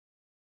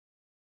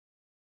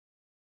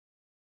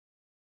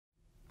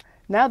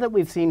Now that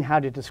we've seen how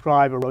to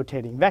describe a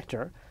rotating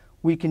vector,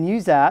 we can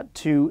use that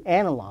to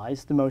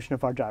analyze the motion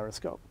of our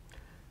gyroscope.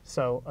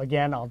 So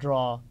again, I'll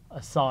draw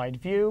a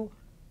side view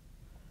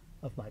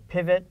of my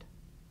pivot,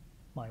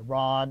 my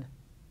rod.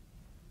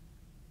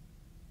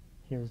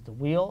 Here's the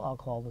wheel. I'll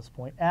call this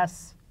point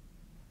S.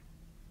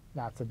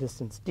 That's a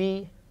distance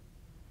d.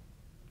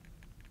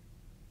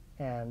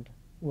 And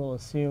we'll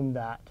assume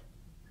that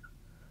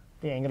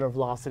the angular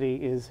velocity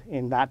is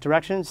in that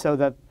direction, so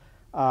that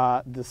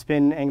the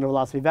spin angular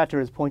velocity vector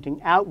is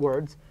pointing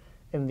outwards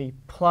in the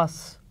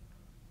plus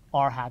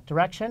r hat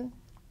direction.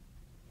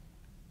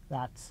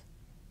 That's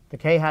the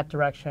k hat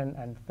direction,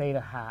 and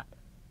theta hat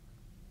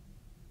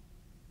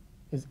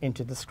is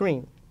into the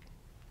screen.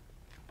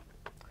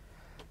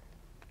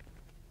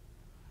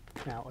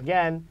 Now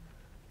again,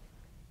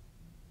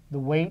 the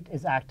weight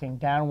is acting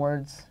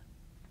downwards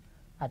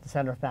at the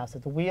center of mass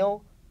of the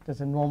wheel.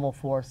 There's a normal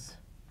force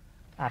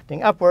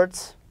acting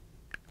upwards.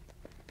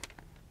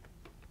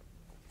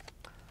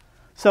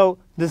 So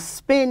the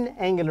spin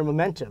angular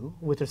momentum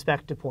with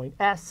respect to point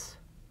S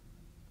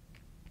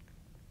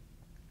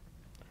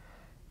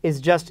is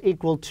just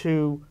equal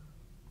to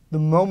the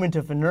moment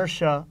of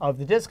inertia of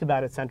the disk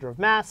about its center of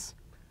mass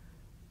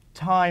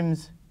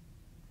times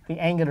the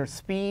angular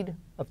speed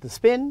of the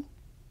spin,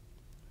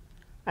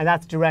 and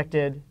that's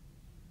directed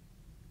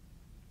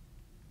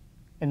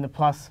in the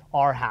plus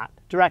r hat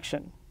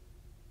direction.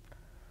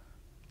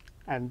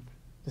 And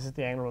this is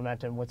the angular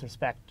momentum with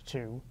respect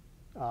to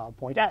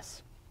point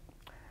S.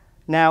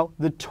 Now,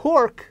 the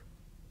torque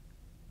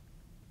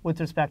with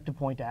respect to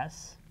point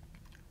S,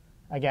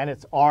 again,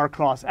 it's r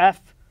cross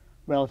F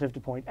relative to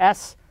point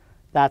S.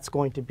 That's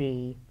going to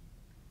be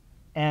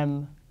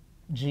mgd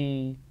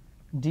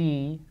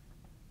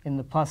in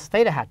the plus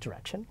theta hat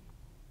direction.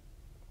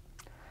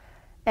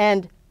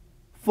 And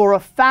for a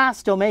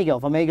fast omega,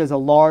 if omega is a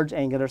large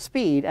angular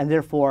speed, and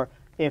therefore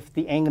if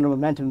the angular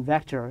momentum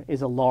vector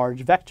is a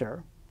large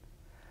vector,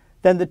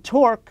 then the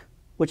torque,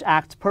 which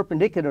acts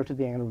perpendicular to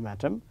the angular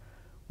momentum,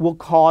 will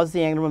cause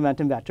the angular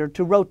momentum vector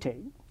to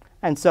rotate.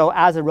 And so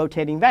as a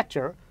rotating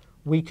vector,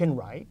 we can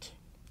write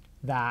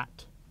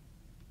that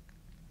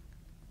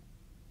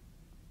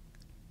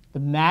the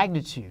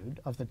magnitude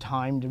of the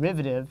time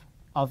derivative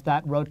of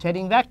that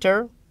rotating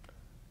vector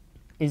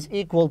is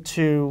equal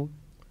to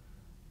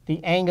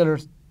the angular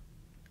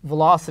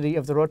velocity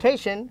of the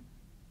rotation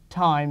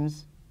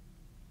times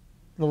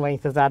the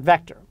length of that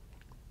vector.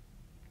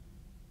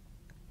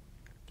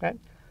 Okay?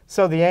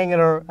 So the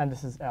angular, and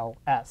this is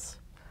Ls.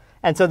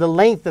 And so the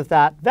length of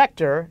that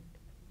vector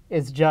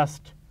is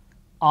just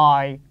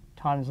I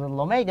times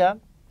little omega.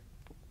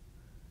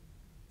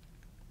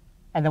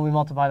 And then we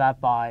multiply that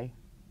by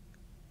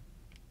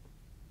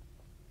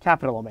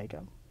capital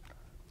omega.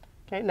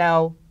 Okay,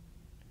 now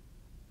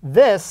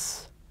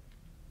this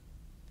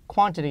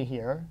quantity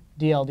here,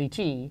 dl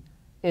dt,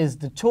 is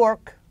the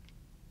torque.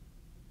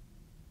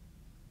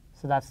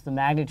 So that's the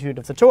magnitude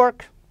of the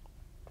torque.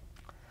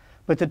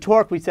 But the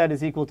torque, we said,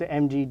 is equal to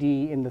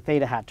mgd in the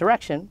theta hat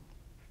direction.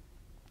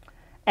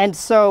 And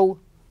so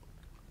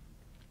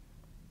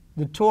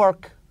the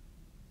torque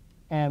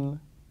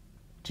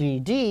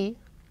mgd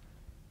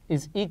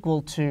is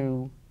equal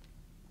to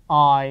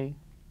I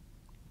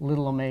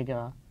little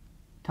omega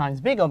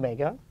times big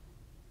omega.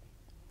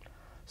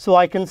 So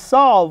I can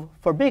solve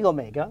for big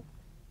omega.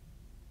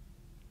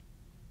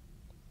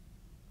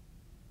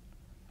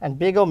 And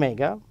big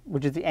omega,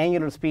 which is the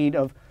angular speed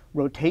of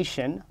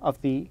rotation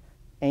of the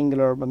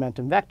angular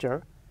momentum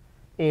vector,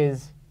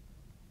 is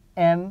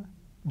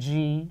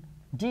mgd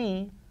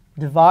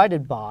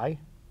divided by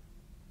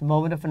the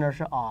moment of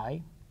inertia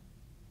I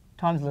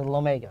times little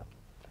omega.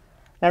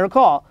 Now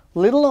recall,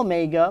 little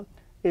omega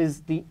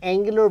is the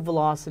angular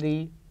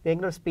velocity, the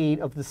angular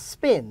speed of the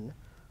spin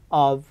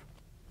of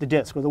the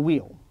disk or the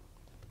wheel.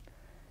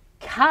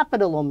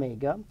 Capital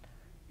omega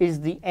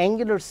is the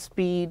angular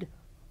speed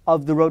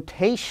of the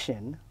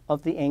rotation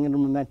of the angular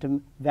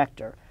momentum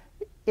vector.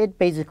 It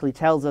basically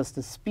tells us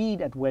the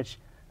speed at which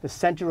the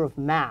center of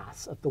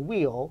mass of the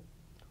wheel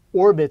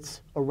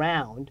orbits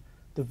around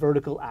the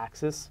vertical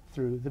axis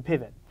through the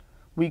pivot.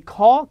 We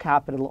call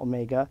capital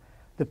omega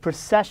the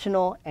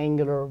precessional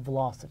angular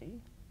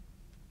velocity.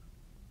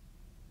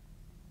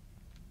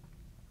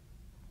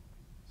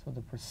 So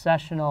the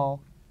precessional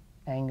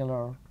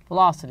angular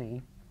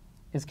velocity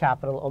is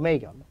capital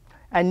omega.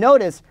 And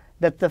notice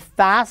that the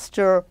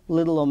faster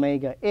little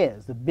omega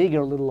is, the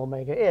bigger little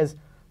omega is,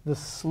 the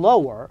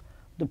slower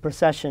the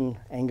precession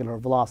angular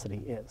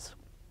velocity is.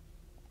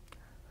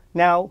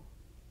 Now,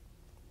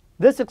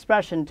 this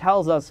expression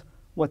tells us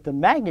what the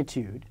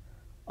magnitude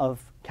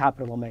of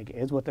capital omega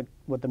is, what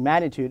the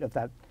magnitude of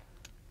that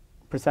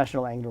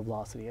precessional angular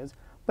velocity is,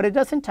 but it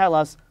doesn't tell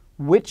us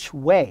which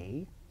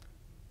way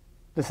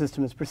the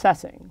system is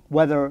precessing,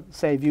 whether,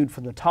 say, viewed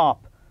from the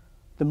top,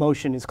 the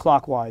motion is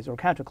clockwise or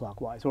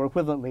counterclockwise, or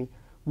equivalently,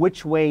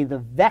 which way the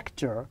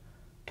vector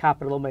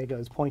capital omega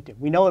is pointing.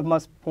 We know it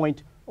must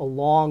point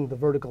along the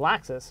vertical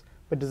axis,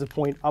 but does it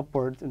point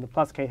upwards in the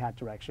plus k hat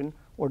direction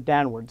or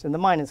downwards in the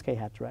minus k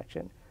hat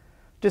direction?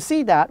 To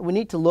see that, we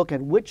need to look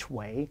at which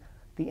way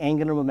the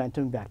angular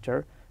momentum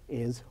vector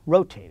is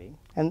rotating.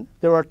 And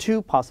there are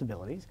two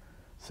possibilities.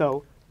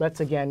 So let's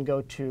again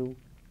go to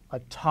a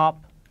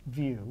top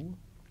view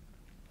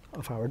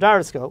of our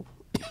gyroscope.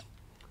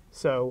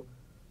 So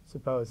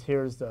suppose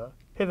here's the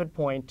pivot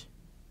point,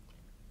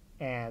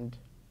 and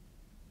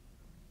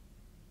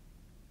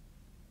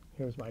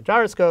here's my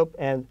gyroscope.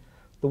 And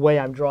the way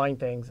I'm drawing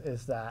things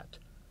is that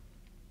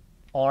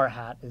r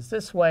hat is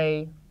this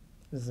way.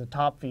 This is a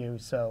top view,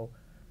 so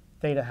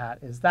theta hat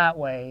is that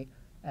way,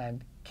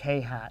 and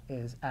k hat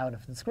is out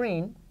of the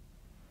screen.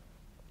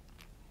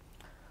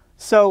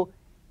 So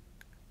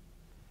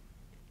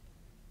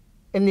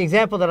in the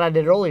example that I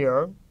did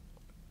earlier,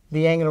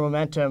 the angular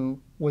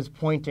momentum was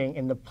pointing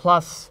in the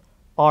plus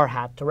r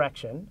hat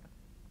direction.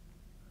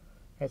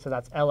 Okay, so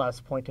that's ls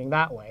pointing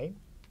that way.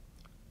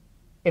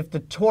 If the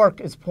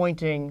torque is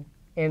pointing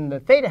in the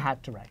theta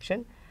hat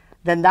direction,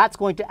 then that's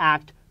going to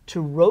act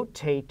to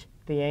rotate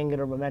the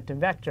angular momentum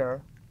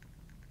vector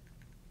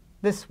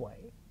this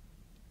way.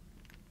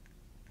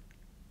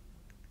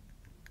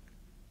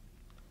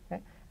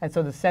 Okay? And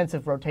so the sense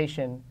of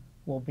rotation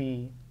will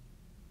be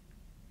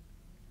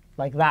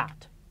like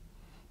that.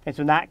 And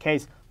so in that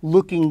case,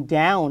 looking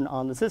down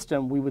on the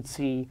system, we would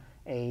see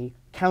a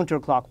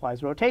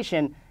counterclockwise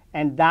rotation,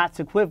 and that's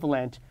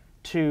equivalent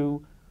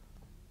to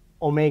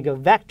omega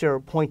vector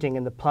pointing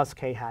in the plus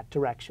k hat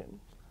direction.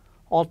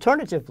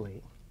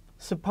 Alternatively,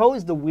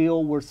 suppose the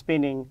wheel were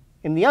spinning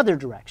in the other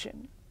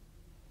direction.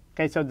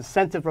 Okay, so the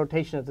sense of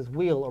rotation of this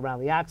wheel around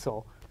the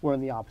axle were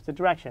in the opposite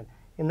direction.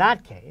 In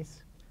that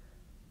case,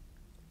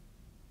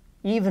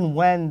 even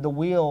when the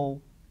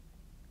wheel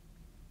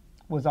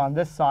was on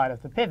this side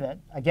of the pivot,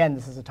 again,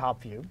 this is a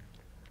top view,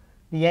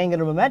 the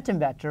angular momentum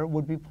vector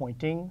would be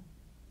pointing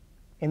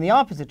in the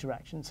opposite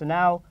direction. So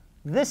now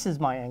this is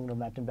my angular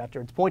momentum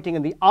vector. It's pointing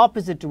in the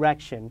opposite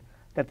direction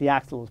that the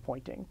axle is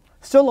pointing.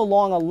 Still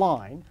along a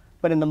line,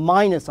 but in the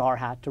minus r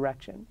hat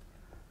direction.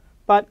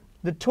 But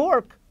the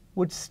torque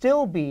would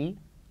still be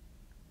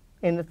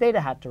in the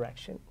theta hat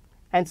direction.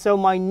 And so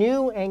my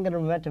new angular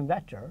momentum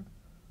vector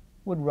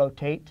would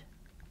rotate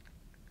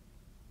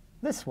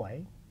this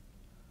way,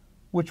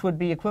 which would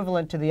be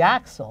equivalent to the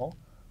axle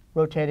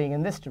rotating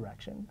in this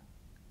direction.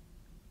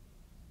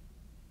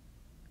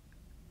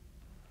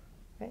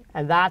 Okay?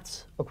 And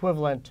that's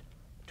equivalent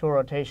to a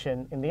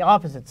rotation in the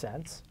opposite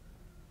sense,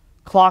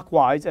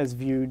 clockwise as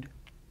viewed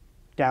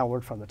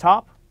downward from the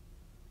top,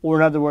 or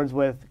in other words,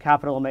 with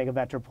capital omega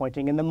vector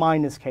pointing in the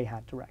minus k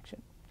hat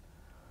direction.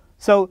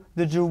 So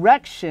the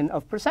direction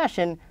of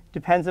precession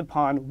depends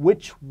upon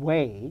which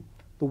way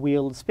the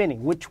wheel is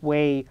spinning, which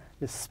way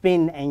the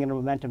spin angular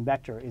momentum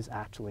vector is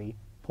actually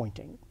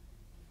pointing.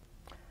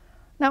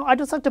 Now, I'd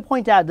just like to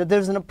point out that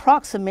there's an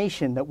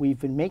approximation that we've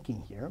been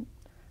making here.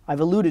 I've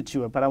alluded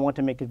to it, but I want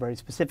to make it very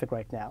specific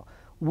right now.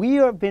 We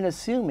have been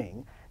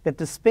assuming that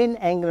the spin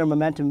angular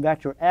momentum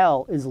vector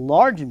L is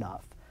large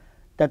enough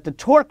that the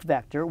torque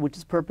vector, which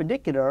is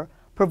perpendicular,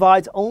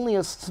 provides only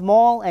a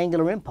small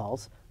angular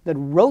impulse that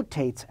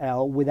rotates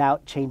L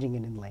without changing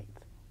it in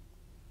length.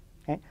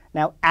 Okay?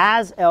 Now,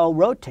 as L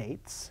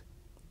rotates,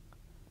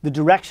 the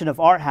direction of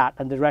r hat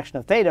and the direction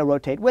of theta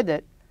rotate with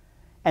it,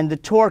 and the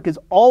torque is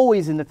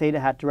always in the theta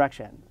hat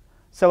direction.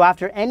 So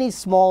after any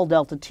small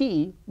delta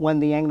t, when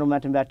the angular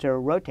momentum vector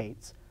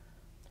rotates,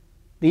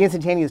 the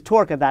instantaneous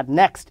torque at that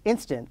next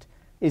instant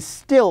is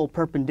still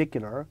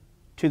perpendicular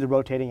to the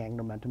rotating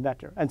angular momentum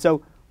vector. And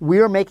so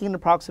we're making an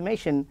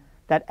approximation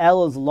that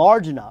L is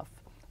large enough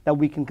that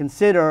we can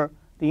consider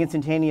the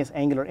instantaneous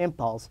angular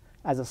impulse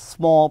as a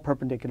small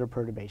perpendicular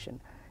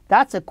perturbation.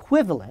 That's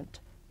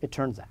equivalent, it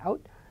turns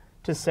out,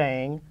 to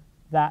saying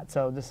that,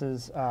 so this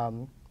is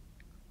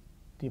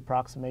the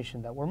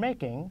approximation that we're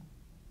making,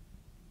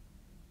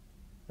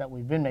 that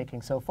we've been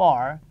making so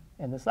far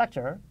in this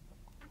lecture,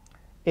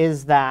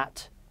 is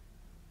that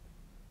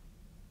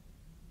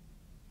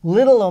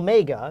little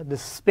omega, the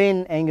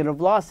spin angular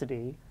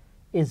velocity,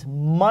 is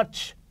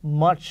much,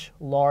 much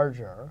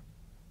larger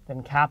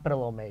than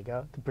capital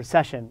omega, the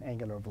precession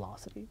angular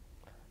velocity.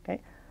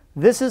 Okay?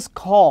 This is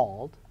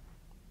called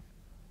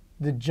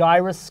the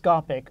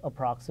gyroscopic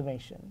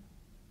approximation.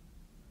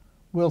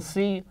 We'll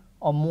see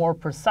a more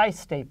precise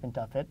statement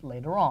of it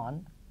later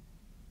on.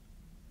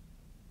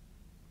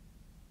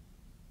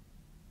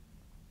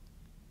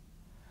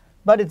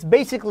 But it's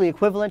basically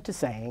equivalent to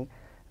saying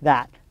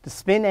that the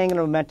spin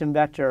angular momentum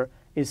vector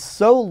is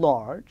so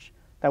large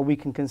that we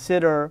can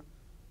consider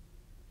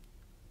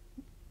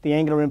the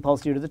angular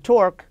impulse due to the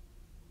torque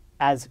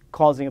as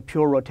causing a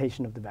pure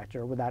rotation of the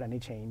vector without any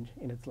change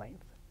in its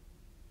length.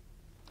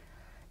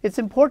 It's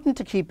important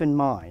to keep in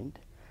mind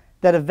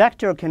that a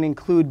vector can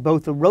include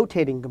both a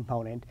rotating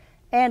component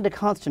and a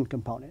constant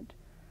component.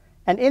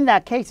 And in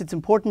that case, it's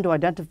important to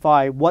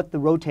identify what the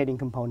rotating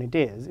component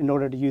is in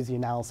order to use the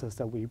analysis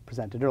that we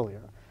presented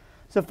earlier.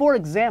 So for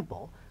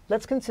example,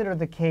 let's consider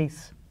the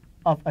case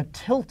of a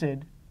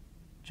tilted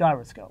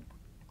gyroscope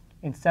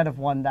instead of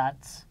one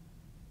that's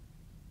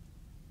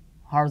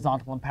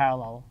horizontal and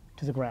parallel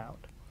to the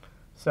ground.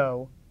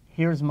 So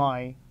here's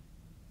my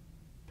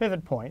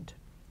pivot point.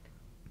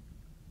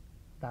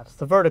 That's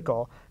the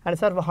vertical. And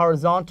instead of a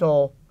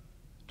horizontal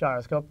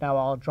gyroscope, now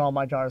I'll draw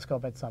my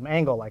gyroscope at some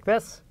angle like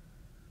this.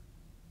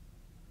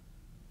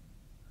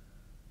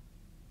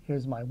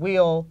 Here's my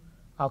wheel.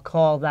 I'll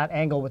call that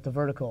angle with the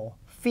vertical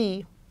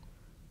phi.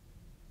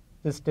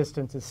 This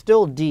distance is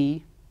still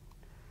d.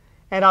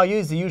 And I'll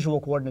use the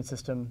usual coordinate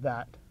system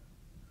that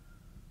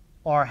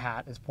r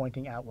hat is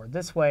pointing outward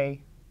this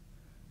way,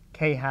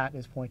 k hat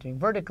is pointing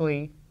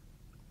vertically,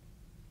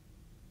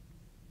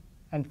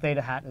 and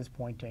theta hat is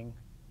pointing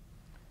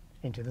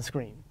into the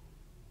screen.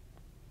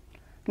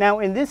 Now,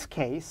 in this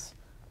case,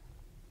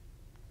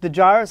 the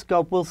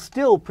gyroscope will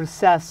still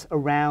precess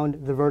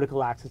around the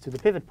vertical axis to the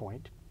pivot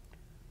point,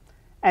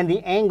 and the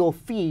angle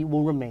phi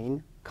will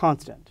remain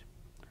constant.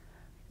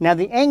 Now,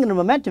 the angular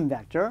momentum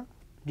vector,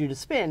 due to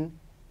spin,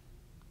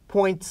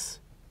 points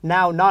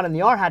now not in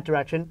the r hat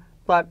direction,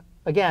 but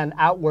again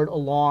outward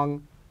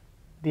along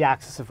the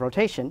axis of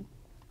rotation.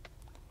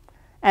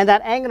 And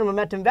that angular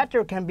momentum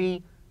vector can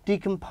be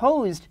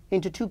decomposed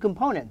into two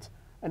components,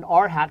 an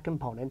r hat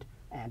component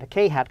and a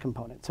k hat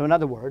component. So in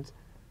other words,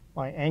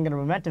 my angular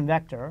momentum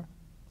vector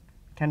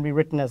can be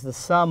written as the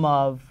sum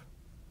of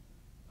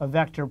a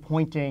vector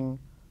pointing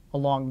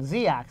along the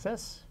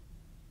z-axis,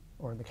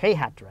 or the k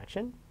hat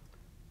direction,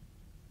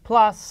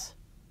 plus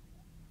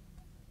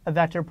a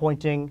vector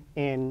pointing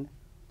in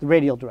the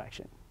radial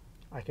direction.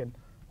 I could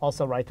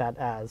also write that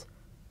as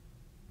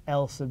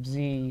L sub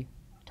z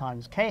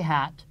times k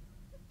hat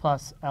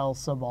plus L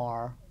sub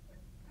r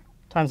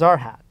times r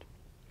hat.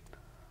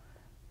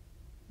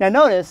 Now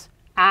notice,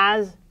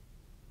 as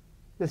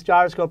this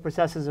gyroscope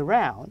precesses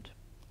around,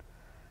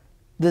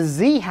 the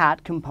z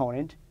hat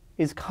component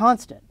is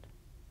constant,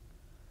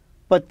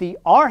 but the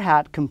r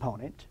hat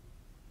component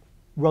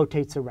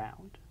rotates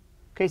around.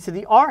 Okay, so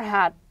the r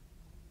hat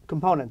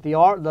component,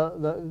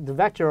 the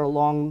vector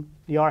along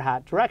the r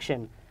hat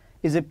direction,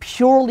 is a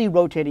purely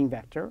rotating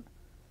vector,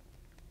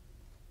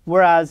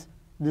 whereas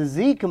the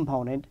z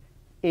component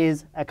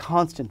is a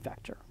constant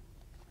vector.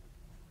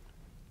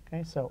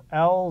 Okay, so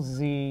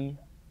Lz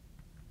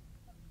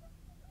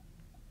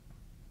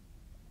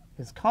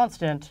is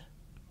constant,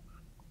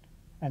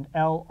 and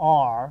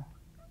Lr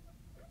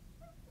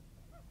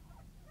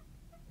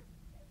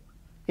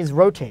is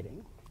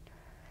rotating.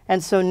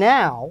 And so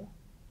now,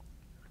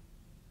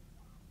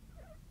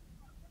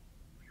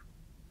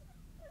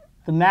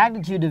 the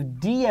magnitude of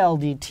dl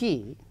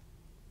dt,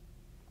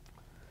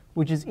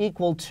 which is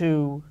equal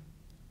to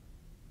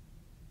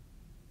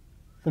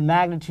the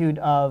magnitude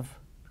of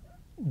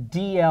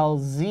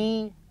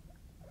dlz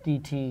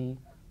dt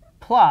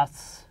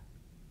plus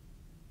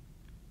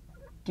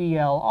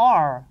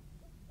dlr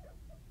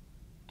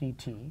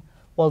dt.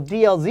 Well,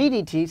 dlz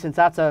dt, since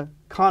that's a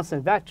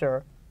constant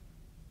vector,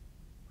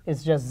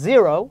 is just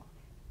 0.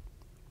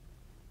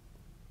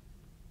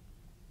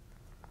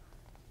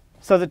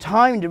 So the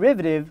time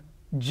derivative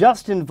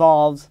just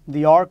involves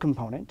the r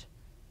component.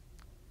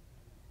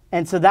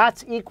 And so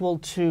that's equal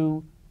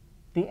to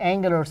the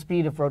angular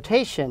speed of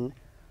rotation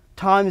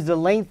times the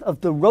length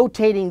of the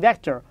rotating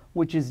vector,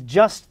 which is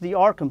just the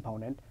r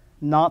component,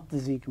 not the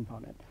z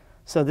component.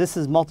 So this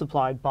is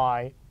multiplied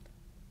by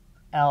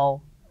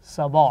L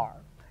sub r.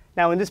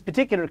 Now, in this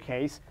particular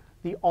case,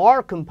 the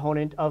r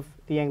component of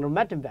the angular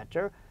momentum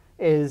vector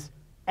is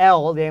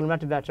L, the angular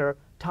momentum vector,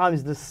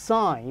 times the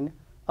sine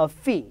of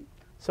phi.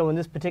 So in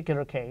this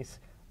particular case,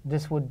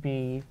 this would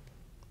be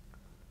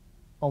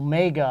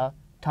omega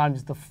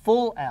times the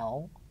full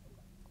L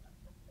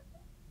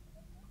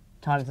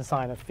times the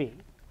sine of phi.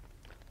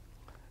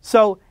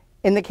 So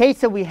in the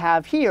case that we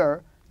have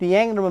here, the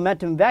angular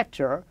momentum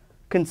vector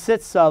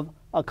consists of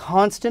a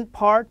constant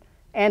part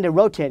and a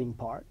rotating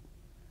part.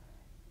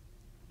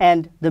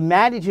 And the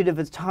magnitude of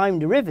its time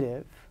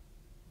derivative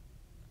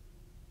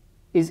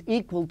is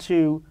equal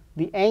to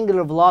the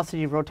angular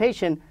velocity of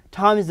rotation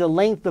times the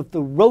length of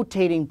the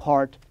rotating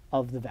part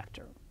of the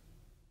vector.